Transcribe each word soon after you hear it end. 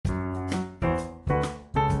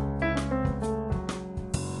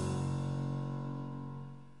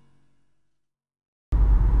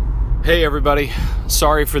Hey everybody,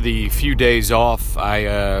 sorry for the few days off.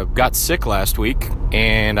 I got sick last week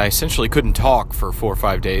and I essentially couldn't talk for 4 or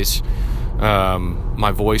 5 days.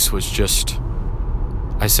 My voice was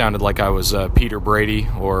I sounded like I was Peter Brady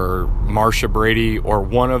or Marsha Brady or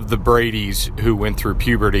one of the Bradys who went through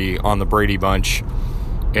puberty on the Brady Bunch,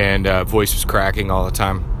 and voice was cracking all the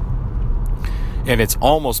time. And it's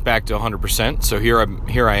almost back to 100%, so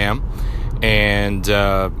here I am, and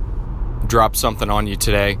drop something on you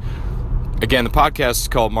today. Again, the podcast is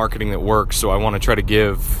called Marketing That Works, so I want to try to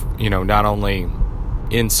give, not only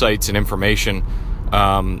insights and information,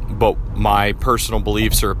 but my personal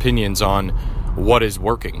beliefs or opinions on what is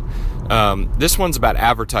working. This one's about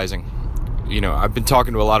advertising. I've been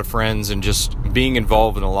talking to a lot of friends and just being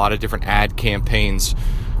involved in a lot of different ad campaigns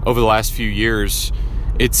over the last few years.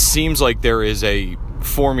 It seems like there is a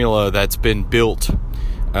formula that's been built,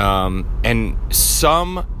 and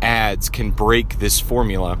some ads can break this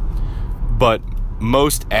formula, but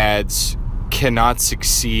most ads cannot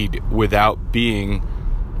succeed without being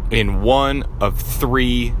in one of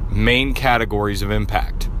three main categories of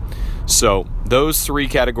impact. So those three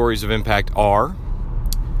categories of impact are,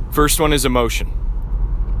 first one is emotion.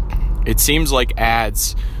 It seems like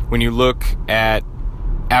ads, when you look at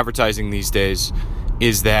advertising these days,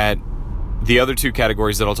 is that the other two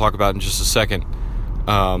categories that I'll talk about in just a second,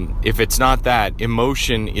 if it's not that,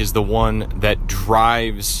 emotion is the one that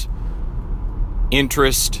drives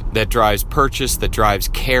interest, that drives purchase, that drives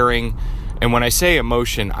caring. And when I say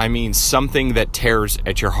emotion, I mean something that tears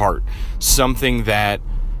at your heart, something that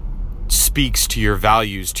speaks to your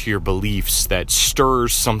values, to your beliefs, that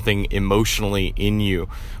stirs something emotionally in you.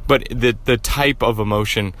 But the type of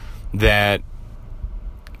emotion that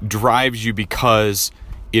drives you because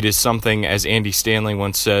it is something, as Andy Stanley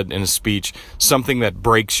once said in a speech, something that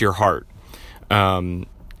breaks your heart.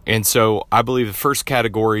 And so I believe the first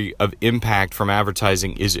category of impact from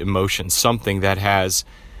advertising is emotion, something that has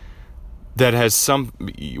some,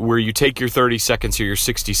 where you take your 30 seconds or your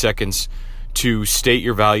 60 seconds to state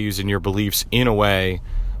your values and your beliefs in a way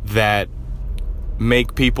that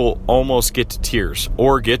make people almost get to tears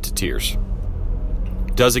or get to tears.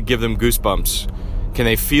 Does it give them goosebumps? Can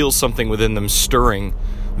they feel something within them stirring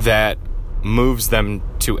that moves them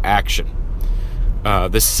to action?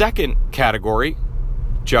 The second category,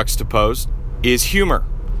 juxtaposed, is humor.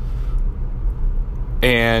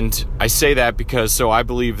 And I say that because, I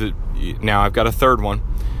believe that now I've got a third one,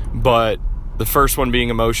 but the first one being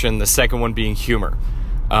emotion, the second one being humor.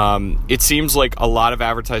 It seems like a lot of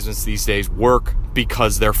advertisements these days work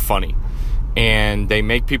because they're funny and they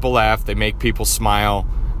make people laugh, they make people smile.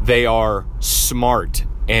 They are smart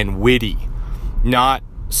and witty, not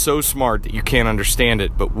so smart that you can't understand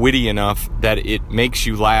it, but witty enough that it makes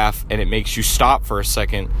you laugh and it makes you stop for a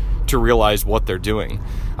second to realize what they're doing.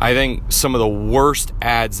 I think some of the worst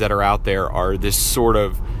ads that are out there are this sort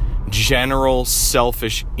of general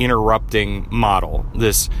selfish interrupting model.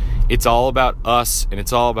 It's all about us and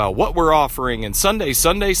it's all about what we're offering and Sunday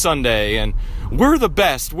and we're the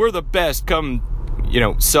best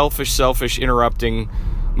come, selfish interrupting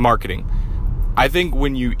marketing. I think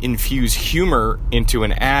when you infuse humor into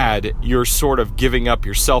an ad, you're sort of giving up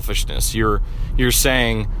your selfishness. You're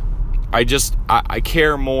saying, I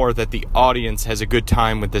care more that the audience has a good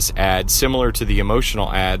time with this ad, similar to the emotional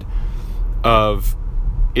ad of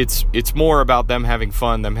it's more about them having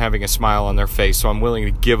fun, them having a smile on their face. So I'm willing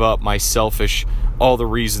to give up my selfish, all the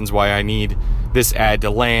reasons why I need this ad to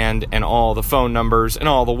land and all the phone numbers and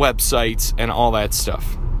all the websites and all that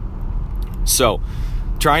stuff. So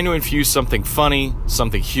trying to infuse something funny,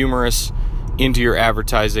 something humorous into your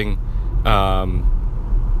advertising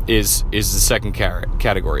is the second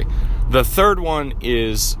category. The third one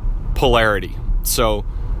is polarity. So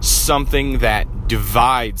something that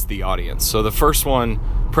divides the audience. So the first one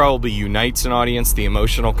probably unites an audience, the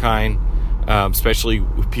emotional kind, especially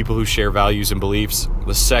with people who share values and beliefs.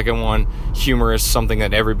 The second one, humorous, something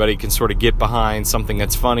that everybody can sort of get behind, something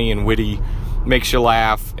that's funny and witty, makes you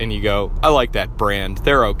laugh, and you go, I like that brand.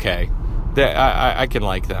 They're okay. I can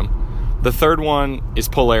like them. The third one is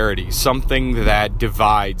polarity, something that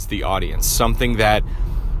divides the audience, something that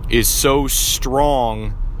is so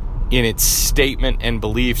strong in its statement and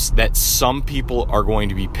beliefs that some people are going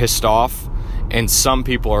to be pissed off and some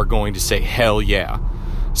people are going to say, hell yeah.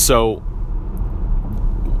 So,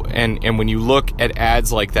 and when you look at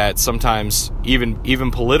ads like that, sometimes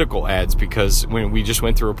even political ads, because when we just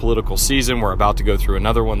went through a political season, we're about to go through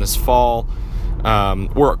another one this fall.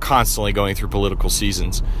 We're constantly going through political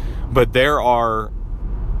seasons, but there are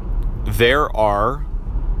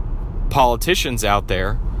politicians out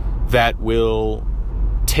there that will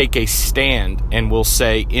take a stand and will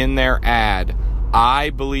say in their ad,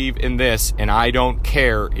 I believe in this, and I don't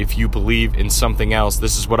care if you believe in something else.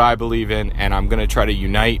 This is what I believe in, and I'm going to try to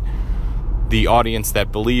unite the audience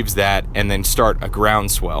that believes that and then start a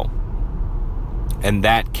groundswell. And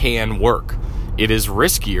that can work. It is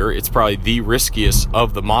riskier. It's probably the riskiest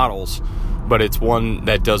of the models, but it's one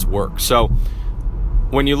that does work. So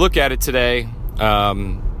when you look at it today,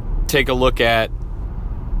 take a look at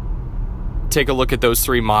those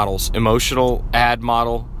three models: emotional ad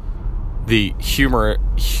model, the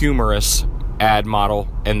humorous ad model,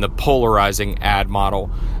 and the polarizing ad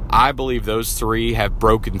model. I believe those three have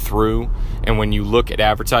broken through, and when you look at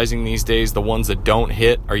advertising these days, the ones that don't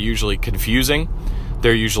hit are usually confusing.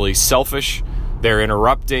 They're usually selfish. They're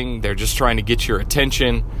interrupting. They're just trying to get your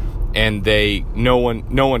attention, and no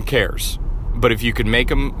one cares. But if you can make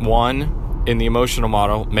them, one, in the emotional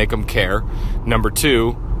model, make them care. Number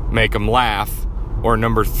two, make them laugh. Or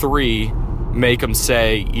number three, make them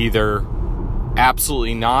say either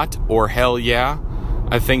absolutely not or hell yeah.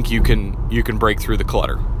 I think you can break through the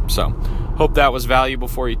clutter. So, hope that was valuable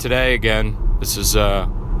for you today. Again, this is I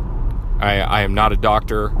am not a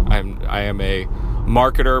doctor. I am a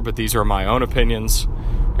marketer, but these are my own opinions,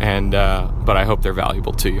 and but I hope they're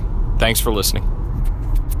valuable to you. Thanks for listening.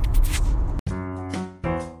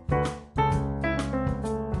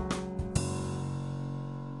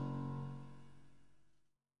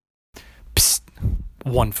 Psst.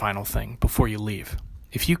 One final thing before you leave.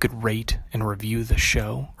 If you could rate and review the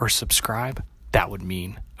show or subscribe, that would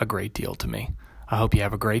mean a great deal to me. I hope you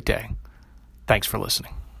have a great day. Thanks for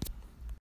listening.